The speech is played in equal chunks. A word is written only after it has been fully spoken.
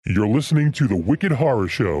You're listening to The Wicked Horror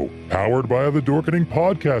Show, powered by the Dorkening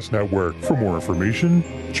Podcast Network. For more information,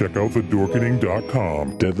 check out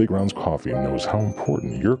thedorkening.com. Deadly Grounds Coffee knows how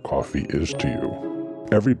important your coffee is to you.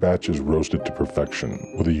 Every batch is roasted to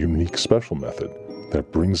perfection with a unique special method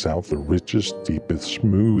that brings out the richest, deepest,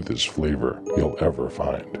 smoothest flavor you'll ever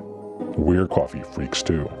find. We're coffee freaks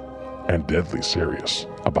too, and deadly serious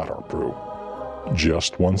about our brew.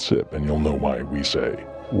 Just one sip and you'll know why we say,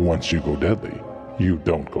 once you go deadly, you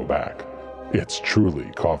don't go back. It's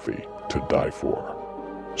truly coffee to die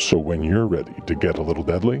for. So when you're ready to get a little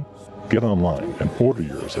deadly, get online and order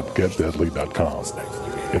yours at getdeadly.com.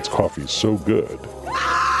 It's coffee so good,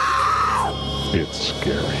 it's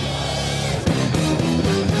scary.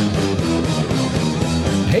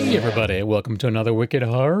 Hey everybody, welcome to another Wicked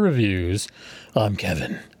Horror Reviews. I'm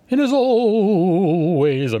Kevin, and as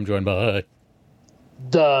always, I'm joined by...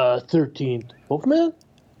 The 13th Wolfman?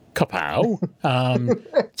 Kapow.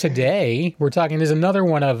 Today, we're talking, there's another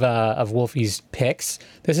one of Wolfie's picks.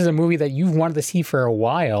 This is a movie that you've wanted to see for a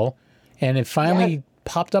while, and it finally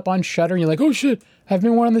popped up on Shudder, and you're like, oh shit, I've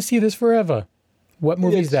been wanting to see this forever. What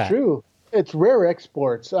movie is that? It's true. It's Rare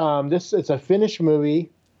Exports. It's a Finnish movie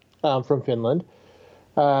from Finland.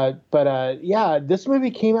 This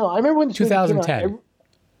movie came out. I remember when this 2010. movie came out,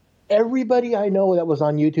 everybody I know that was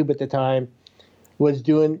on YouTube at the time was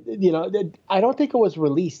doing, I don't think it was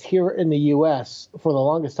released here in the U.S. for the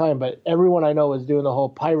longest time, but everyone I know was doing the whole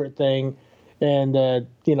pirate thing and,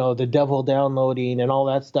 the devil downloading and all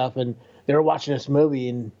that stuff. And they were watching this movie,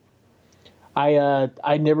 and I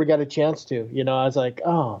never got a chance to, I was like,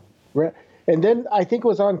 oh. And then I think it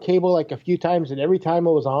was on cable like a few times, and every time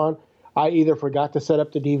it was on, I either forgot to set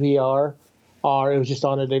up the DVR or it was just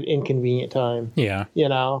on at an inconvenient time. Yeah.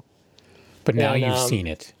 But now you've seen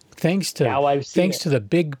it. Thanks to the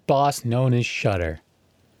big boss known as Shudder.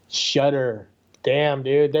 Shudder. Damn,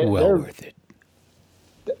 dude. They're worth it.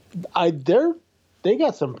 They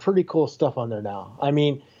got some pretty cool stuff on there now. I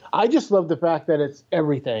mean, I just love the fact that it's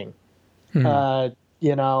everything. Modern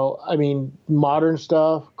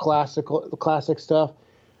stuff, classic stuff,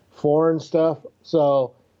 foreign stuff.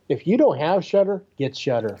 So if you don't have Shudder, get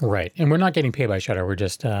Shudder. Right. And we're not getting paid by Shudder. We're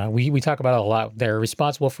just, we talk about it a lot. They're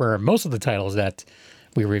responsible for most of the titles that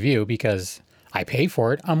we review because I pay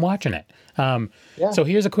for it. I'm watching it. So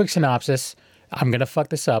here's a quick synopsis. I'm going to fuck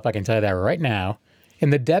this up. I can tell you that right now. In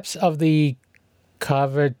the depths of the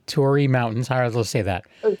Kavatori Mountains, how do I say that?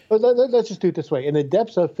 Let's just do it this way. In the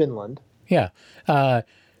depths of Finland. Yeah.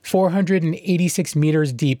 486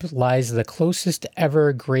 meters deep lies the closest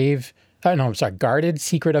ever guarded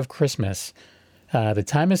secret of Christmas. The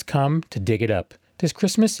time has come to dig it up. This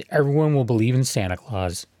Christmas, everyone will believe in Santa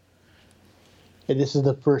Claus. And this is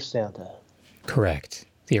the first Santa. Correct.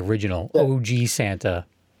 The original OG Santa.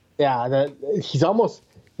 Yeah, he's almost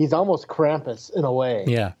Krampus in a way.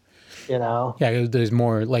 Yeah. Yeah, there's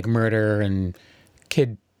more like murder and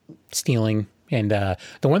kid stealing. And the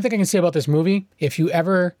one thing I can say about this movie, if you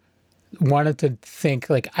ever wanted to think,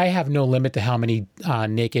 like, I have no limit to how many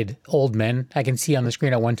naked old men I can see on the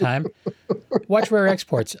screen at one time, watch Rare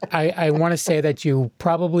Exports. I want to say that you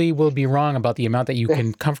probably will be wrong about the amount that you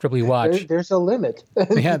can comfortably watch. There's a limit.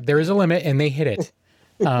 Yeah, there is a limit, and they hit it.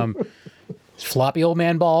 Floppy old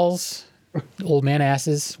man balls, old man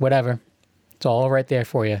asses, whatever. It's all right there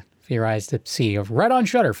for you, for your eyes to see. Right on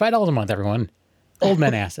Shudder, $5 a month, everyone. Old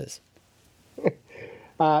men asses.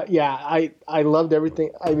 I loved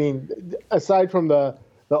everything. I mean, aside from the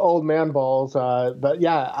old man balls, but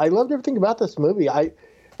yeah, I loved everything about this movie.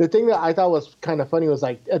 The thing that I thought was kind of funny was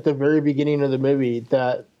like at the very beginning of the movie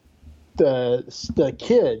that the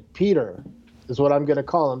kid Peter is what I'm going to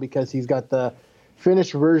call him because he's got the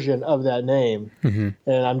Finnish version of that name, and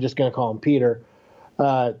I'm just going to call him Peter.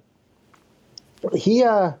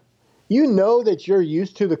 You know that you're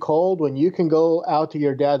used to the cold when you can go out to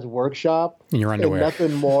your dad's workshop in your underwear, and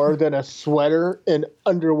nothing more than a sweater and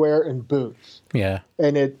underwear and boots. Yeah,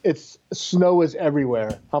 and it's snow is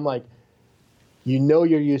everywhere. I'm like, you're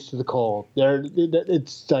used to the cold.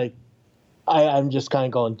 It's like, I'm just kind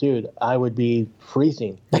of going, dude, I would be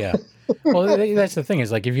freezing. Yeah. Well, that's the thing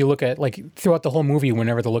is like if you look at like throughout the whole movie,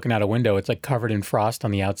 whenever they're looking out a window, it's like covered in frost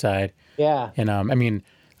on the outside. Yeah. And I mean.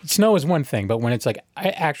 Snow is one thing, but when it's like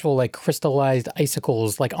actual like crystallized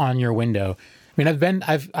icicles like on your window, I mean,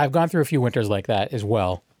 I've gone through a few winters like that as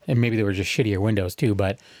well, and maybe they were just shittier windows too.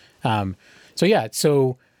 But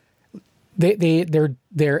so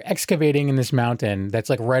they're excavating in this mountain that's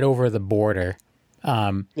like right over the border.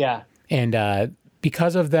 And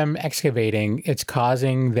because of them excavating, it's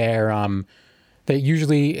causing their they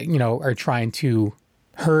usually are trying to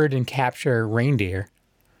herd and capture reindeer.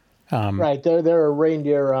 Right. They're a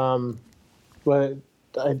reindeer. But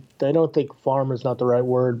I don't think farm is not the right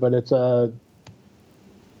word, but it's a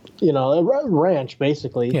ranch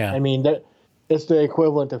basically. Yeah. I mean it's the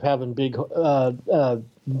equivalent of having big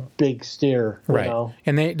steer. Right. Know?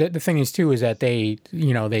 And the thing is too is that they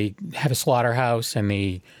have a slaughterhouse and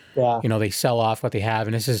they sell off what they have,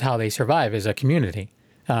 and this is how they survive as a community.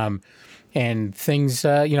 And things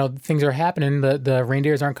are happening. The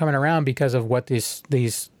reindeers aren't coming around because of what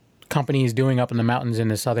these companies doing up in the mountains in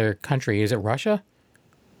this other country. Is it Russia?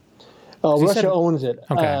 Oh, Russia owns it.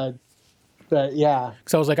 Okay. But yeah.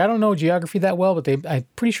 So I was like, I don't know geography that well, but I'm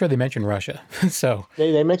pretty sure they mentioned Russia. So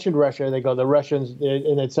they mentioned Russia. They go the Russians,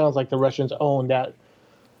 and it sounds like the Russians own that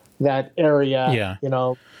area.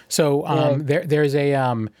 Yeah. So there's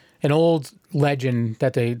an old legend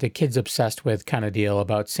that the kids obsessed with kind of deal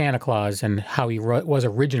about Santa Claus and how he was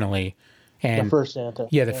originally. And the first Santa.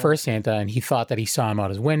 Yeah, the first Santa, and he thought that he saw him out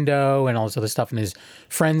his window and all this other stuff, and his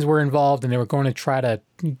friends were involved, and they were going to try to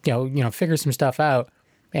figure some stuff out,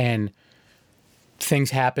 and things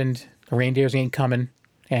happened. The reindeers ain't coming,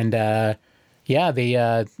 and they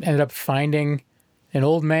ended up finding an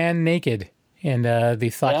old man naked, and they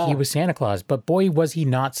thought he was Santa Claus, but boy, was he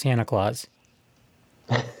not Santa Claus.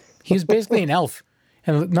 He was basically an elf,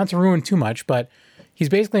 and not to ruin too much, but he's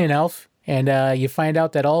basically an elf. And you find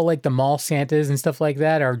out that all like the mall Santas and stuff like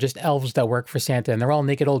that are just elves that work for Santa, and they're all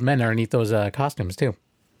naked old men underneath those costumes too.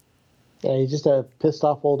 Yeah, he's just a pissed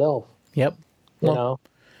off old elf. Yep. Well,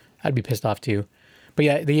 I'd be pissed off too. But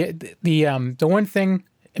yeah, the one thing,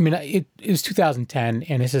 I mean, it was 2010,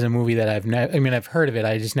 and this is a movie that I've heard of it,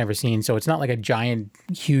 I just never seen, so it's not like a giant,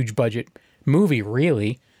 huge budget movie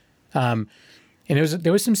really. And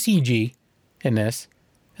there was some CG in this.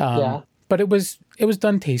 But it was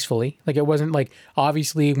done tastefully. Like it wasn't like,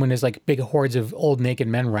 obviously when there's like big hordes of old naked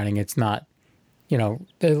men running, it's not, we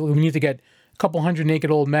need to get a couple hundred naked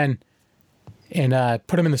old men and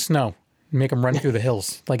put them in the snow and make them run through the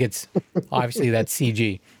hills. Like it's obviously that's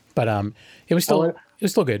CG, but it was still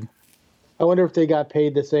good. I wonder if they got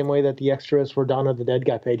paid the same way that the extras for Dawn of the Dead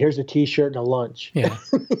got paid. Here's a T-shirt and a lunch. Yeah.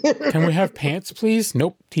 Can we have pants, please?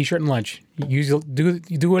 Nope. T-shirt and lunch. Do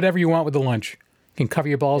whatever you want with the lunch. You can cover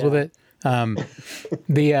your balls with it. I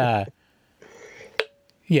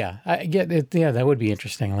get it. Yeah, that would be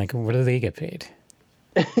interesting. Like, what do they get paid?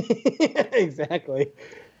 Exactly.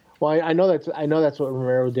 Well, I know that's what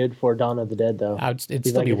Romero did for Dawn of the Dead, though. It'd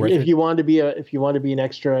still be worth it. If you wanted to be an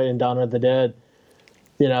extra in Dawn of the Dead,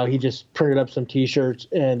 he just printed up some T-shirts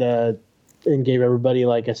and gave everybody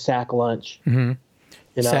like a sack lunch. Mm-hmm.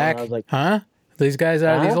 Sack? I was like, huh? These guys,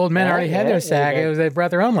 these old men already had their sack. It was they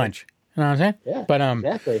brought their own lunch. You know what I'm saying? Yeah. But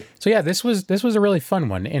exactly. So yeah, this was a really fun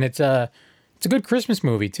one, and it's a good Christmas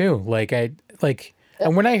movie too.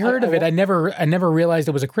 And when I heard of it, I never realized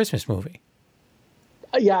it was a Christmas movie.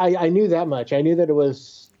 Yeah, I knew that much. I knew that it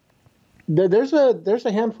was. There's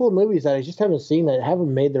a handful of movies that I just haven't seen that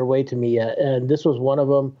haven't made their way to me yet, and this was one of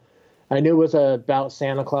them. I knew it was about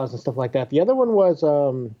Santa Claus and stuff like that. The other one was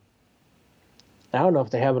I don't know if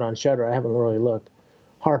they have it on Shudder. I haven't really looked.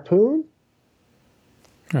 Harpoon.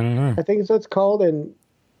 I don't know. I think it's what it's called. And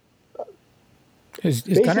is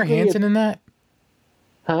Gunnar Hansen in that?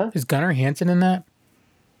 Huh? Is Gunnar Hansen in that?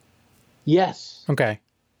 Yes. Okay.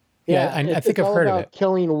 Yeah, I think I've heard of it.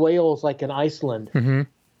 Killing whales like in Iceland. Mm-hmm.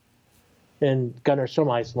 And Gunnar's from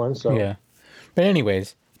Iceland, so yeah. But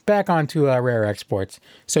anyways, back onto Rare Exports.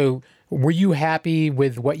 So, were you happy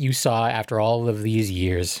with what you saw after all of these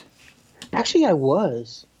years? Actually, I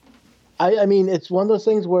was. I mean, it's one of those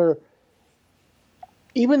things where,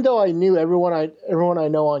 even though I knew everyone I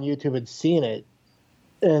know on YouTube had seen it,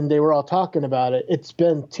 and they were all talking about it, it's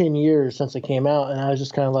been 10 years since it came out, and I was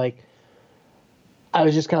just kind of like,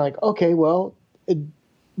 okay, well,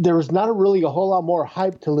 there was not really a whole lot more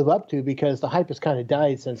hype to live up to because the hype has kind of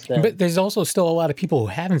died since then. But there's also still a lot of people who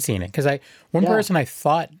haven't seen it, because one person I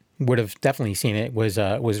thought would have definitely seen it was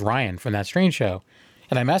Ryan from That Strange Show.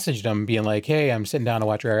 And I messaged him being like, hey, I'm sitting down to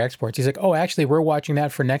watch Rare Exports. He's like, oh, actually, we're watching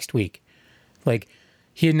that for next week. Like,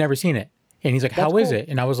 he had never seen it. And he's like, how is it?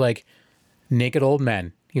 And I was like, naked old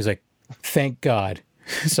men. He's like, thank God.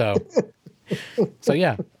 So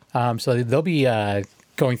yeah. So they'll be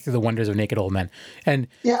going through the wonders of naked old men. And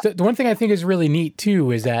the one thing I think is really neat,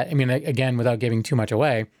 too, is that, I mean, again, without giving too much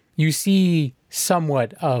away, you see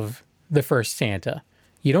somewhat of the first Santa.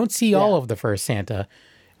 You don't see all of the first Santa,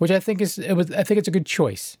 which I think it's a good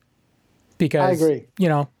choice, because I agree.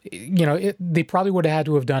 They probably would have had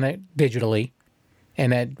to have done it digitally,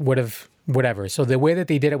 and that would have whatever. So the way that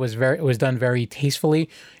they did it was done very tastefully,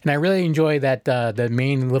 and I really enjoy that the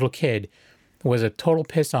main little kid was a total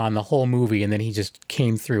piss on the whole movie, and then he just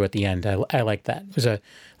came through at the end. I like that. It was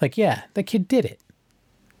yeah, the kid did it.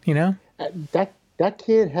 You know? That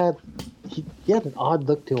kid had an odd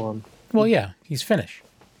look to him. Well, yeah, he's Finnish.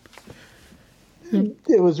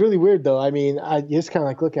 It was really weird, though. I mean, I just kind of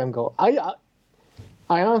like look at him and go,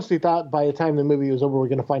 I honestly thought by the time the movie was over, we're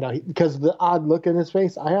going to find out, because of the odd look in his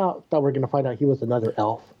face, I thought we were going to find out he was another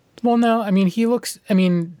elf. Well, no, I mean, he looks, I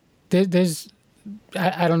mean, there's,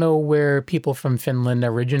 I don't know where people from Finland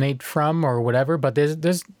originate from or whatever, but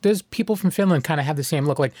there's people from Finland kind of have the same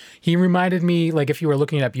look. Like, he reminded me, like, if you were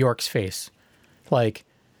looking at Bjork's face, like,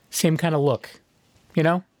 same kind of look, you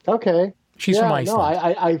know? Okay. She's from Iceland.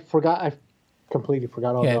 No, I forgot, I completely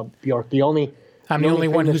forgot all about Bjork. I'm the only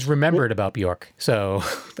one who's remembered about Bjork, so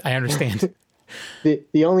I understand.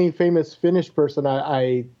 The only famous Finnish person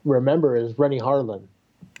I remember is Rennie Harlin.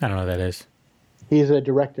 I don't know who that is. He's a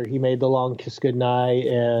director. He made The Long Kiss Goodnight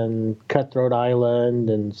and Cutthroat Island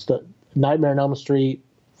and Nightmare on Elm Street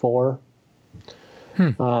 4.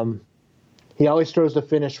 He always throws the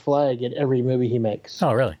Finnish flag in every movie he makes.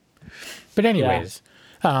 Oh, really? But anyways,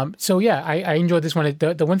 so yeah, I enjoyed this one.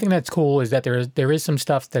 The one thing that's cool is that there is some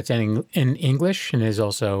stuff that's in English, and there's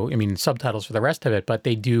also, I mean, subtitles for the rest of it, but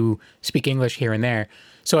they do speak English here and there.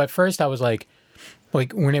 So at first I was like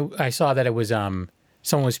when I saw that it was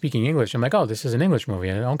someone was speaking English, I'm like, oh, this is an English movie.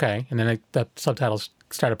 Okay. And then the subtitles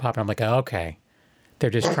started popping. I'm like, oh, okay. They're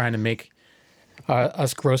just trying to make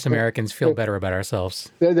us gross Americans feel better about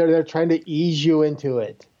ourselves. They're trying to ease you into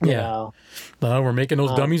it. You know? Well, we're making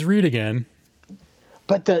those dummies read again.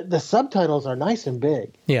 But the subtitles are nice and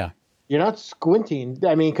big. Yeah. You're not squinting.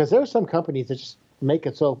 I mean, because there are some companies that just make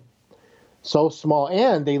it so small,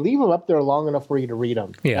 and they leave them up there long enough for you to read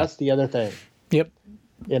them. Yeah. That's the other thing. Yep.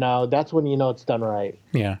 You know, that's when you know it's done right.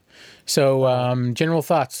 Yeah. So, general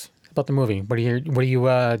thoughts about the movie. What's your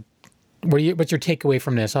takeaway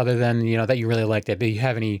from this, other than, you know, that you really liked it? Do you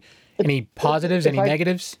have any positives, any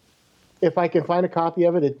negatives? If I can find a copy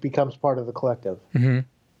of it, it becomes part of the collective. Mm-hmm.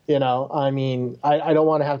 You know, I mean, I don't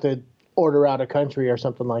want to have to order out a country or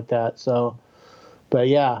something like that. So, but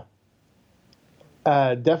yeah,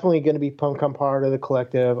 definitely going to become part of the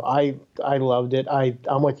collective. I loved it.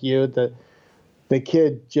 I'm with you. The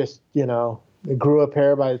kid just, you know, grew a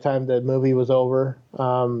pair by the time the movie was over.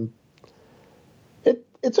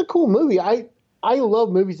 It's a cool movie. I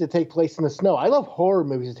love movies that take place in the snow. I love horror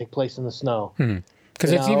movies that take place in the snow.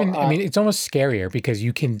 Because it's even, I mean, it's almost scarier because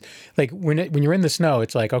you can, like, when you're in the snow,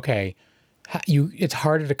 it's like, okay, it's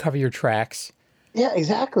harder to cover your tracks. Yeah,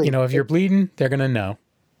 exactly. You know, if you're bleeding, they're going to know.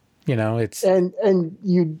 You know, it's... And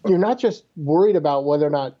you're not just worried about whether or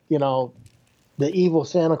not, you know, the evil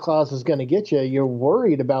Santa Claus is going to get you. You're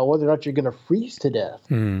worried about whether or not you're going to freeze to death.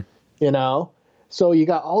 You know? So you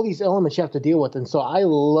got all these elements you have to deal with. And so I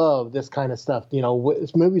love this kind of stuff. You know,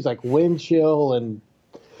 it's movies like Wind Chill and,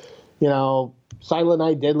 you know, Silent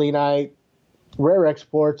Night, Deadly Night. Rare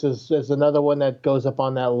Exports is another one that goes up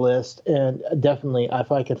on that list. And definitely,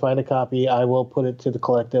 if I can find a copy, I will put it to the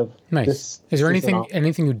collective. Nice. Is there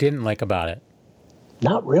anything you didn't like about it?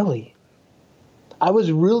 Not really. I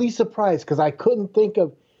was really surprised because I couldn't think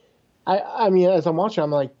of... I mean, as I'm watching,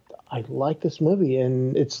 I'm like, I like this movie,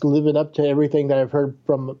 and it's living up to everything that I've heard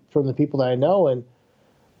from the people that I know, and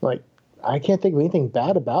like, I can't think of anything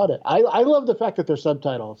bad about it. I love the fact that there's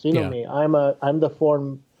subtitles. You know me. I'm the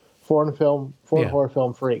foreign horror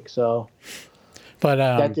film freak. So, but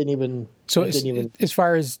that didn't even. So as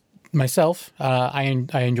far as myself, I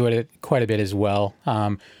enjoyed it quite a bit as well.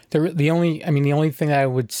 The only thing that I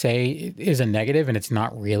would say is a negative, and it's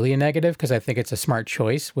not really a negative because I think it's a smart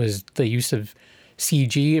choice, was the use of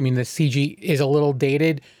CG. I mean, the CG is a little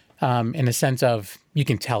dated in the sense of you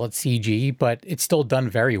can tell it's CG, but it's still done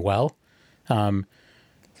very well.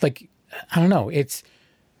 Like, I don't know.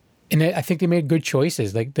 I think they made good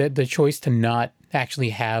choices. Like the choice to not actually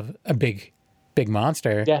have a big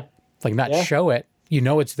monster. Yeah. Like not show it. You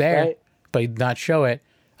know it's there, but not show it,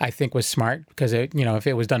 I think was smart because if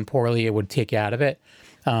it was done poorly, it would take you out of it.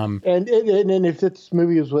 And if this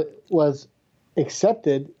movie was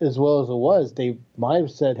accepted as well as it was, they might have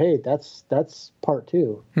said, "Hey, that's part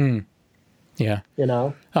 2." Yeah. You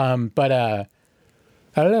know. But I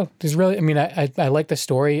don't know. There's really. I mean, I like the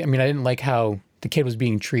story. I mean, I didn't like how the kid was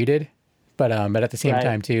being treated, but at the same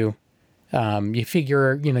time too, you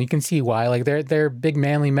figure you can see why. Like they're big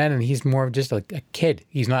manly men, and he's more of just like a kid.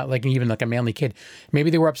 He's not like even like a manly kid. Maybe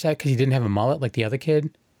they were upset because he didn't have a mullet like the other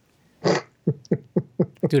kid.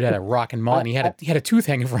 Dude had a rockin' mullet, and he had a tooth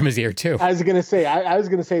hanging from his ear too. I was gonna say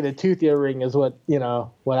the tooth earring is what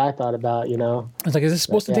I thought about. I was like, is this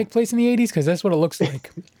supposed to take place in the 80s? Because that's what it looks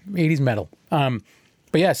like, 80s metal.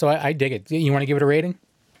 But yeah, so I dig it. You want to give it a rating?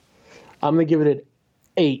 I'm gonna give it an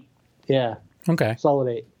 8. Yeah. Okay.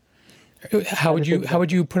 Solid 8. How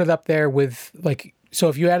would you put it up there with like? So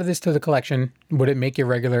if you added this to the collection, would it make your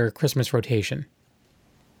regular Christmas rotation?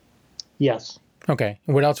 Yes. Okay.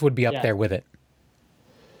 What else would be up there with it?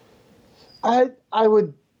 I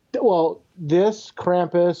would. Well, this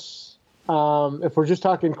Krampus. If we're just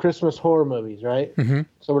talking Christmas horror movies, right? Mm-hmm.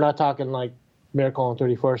 So we're not talking like Miracle on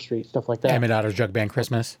 34th Street, stuff like that. Emmett Otter's Jug Band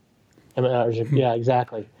Christmas. Yeah,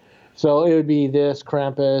 exactly. So it would be this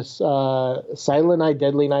Krampus, Silent Night,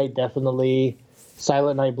 Deadly Night, definitely.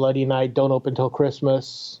 Silent Night, Bloody Night, Don't Open Till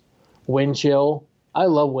Christmas, Wind Chill. I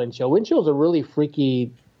love Wind Chill. Wind Chill is a really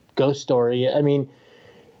freaky ghost story. I mean,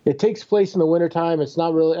 it takes place in the wintertime. It's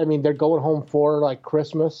not really, I mean, they're going home for like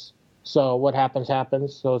Christmas. So what happens,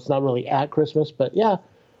 happens. So it's not really at Christmas, but yeah,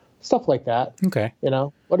 stuff like that. Okay. You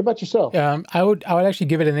know, what about yourself? I would actually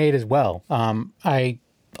give it an 8 as well. I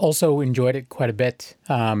also enjoyed it quite a bit.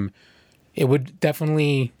 It would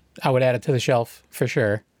definitely, I would add it to the shelf for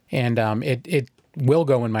sure. And it will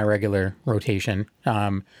go in my regular rotation. I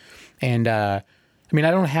mean, I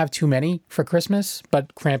don't have too many for Christmas,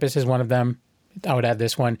 but Krampus is one of them. I would add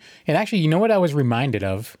this one. And actually, you know what I was reminded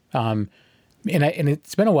of? And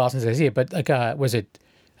it's been a while since I see it, but like, was it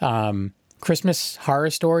Christmas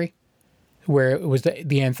Horror Story? Where it was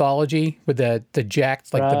the anthology with the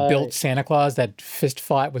jacked, like the built Santa Claus that fist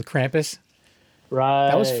fought with Krampus. Right.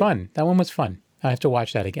 That was fun. That one was fun. I have to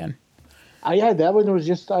watch that again. Yeah, that one was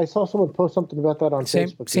just, I saw someone post something about that on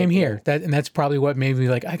Facebook. Same here. That's probably what made me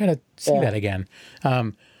like, I got to see that again.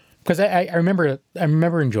 Because I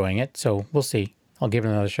remember enjoying it, so we'll see. I'll give it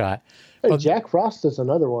another shot. Hey, Jack Frost is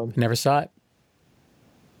another one. Never saw it.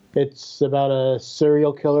 It's about a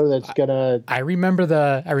serial killer that's gonna. I remember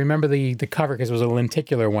the cover because it was a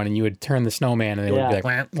lenticular one, and you would turn the snowman, and they would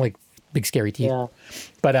be like big scary teeth. Yeah.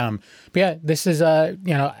 But yeah, this is it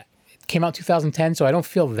came out 2010, so I don't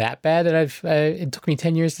feel that bad that it took me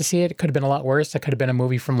 10 years to see it. It could have been a lot worse. It could have been a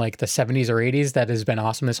movie from like the 70s or 80s that has been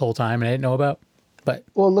awesome this whole time, and I didn't know about. But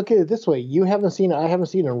well, look at it this way: you haven't seen it, I haven't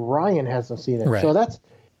seen it, and Ryan hasn't seen it. Right. So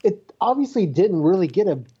it. Obviously, didn't really get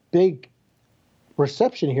a big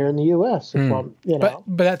reception here in the U.S.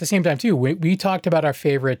 But at the same time too, we talked about our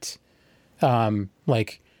favorite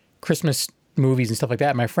like Christmas movies and stuff like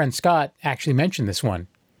that. My friend Scott actually mentioned this one.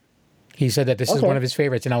 He said that this is one of his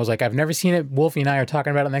favorites, and I was like, I've never seen it. Wolfie and I are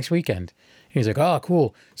talking about it next weekend. And he's like, oh,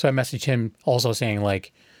 cool. So I messaged him also saying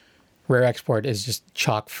like, Rare Export is just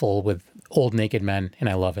chock full with old naked men, and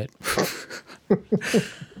I love it.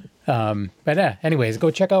 But yeah, anyways,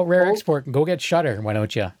 go check out Rare Export and go get Shudder. Why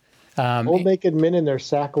don't you? Old naked men in their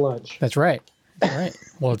sack lunch. That's right. That's right.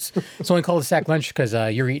 Well, it's only called a sack lunch because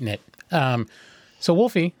you're eating it. So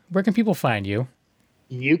Wolfie, where can people find you?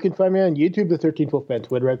 You can find me on YouTube, The 13th Wolfman,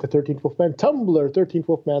 Twitter at The 13th Wolfman, Tumblr, 13th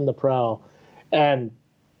Wolfman The Prowl, and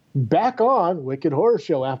back on Wicked Horror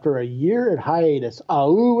Show after a year at hiatus.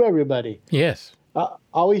 Ahoo, everybody. Yes.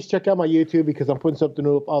 Always check out my YouTube because I'm putting something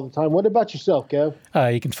new up all the time. What about yourself, Kev?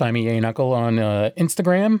 You can find me, Knuckle, on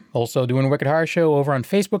Instagram. Also doing Wicked Horror Show over on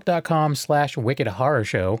Facebook.com/Wicked Horror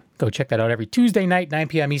Show. Go check that out every Tuesday night, 9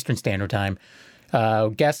 p.m. Eastern Standard Time.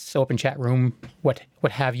 Guests, open chat room, what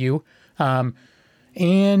have you.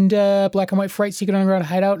 And Black and White Fright, Secret Underground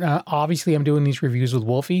Hideout. Obviously, I'm doing these reviews with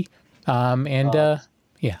Wolfie.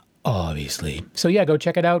 Yeah, obviously. So yeah, go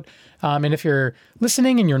check it out. And if you're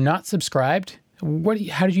listening and you're not subscribed,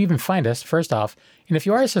 how did you even find us, first off? And if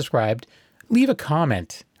you are subscribed, leave a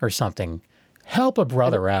comment or something. Help a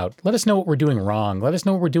brother out. Let us know what we're doing wrong. Let us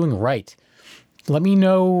know what we're doing right. Let me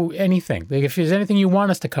know anything. Like if there's anything you want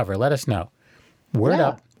us to cover, let us know. Word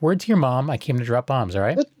up. Word to your mom. I came to drop bombs, all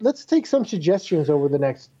right? Let's take some suggestions over the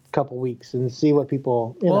next couple weeks and see what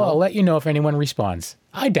people, know. I'll let you know if anyone responds.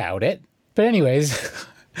 I doubt it. But anyways,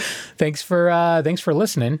 thanks for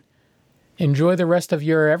listening. Enjoy the rest of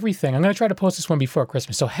your everything. I'm going to try to post this one before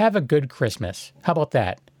Christmas. So have a good Christmas. How about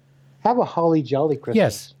that? Have a holly jolly Christmas.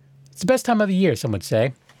 Yes. It's the best time of the year, some would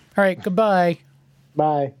say. All right. Goodbye.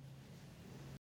 Bye.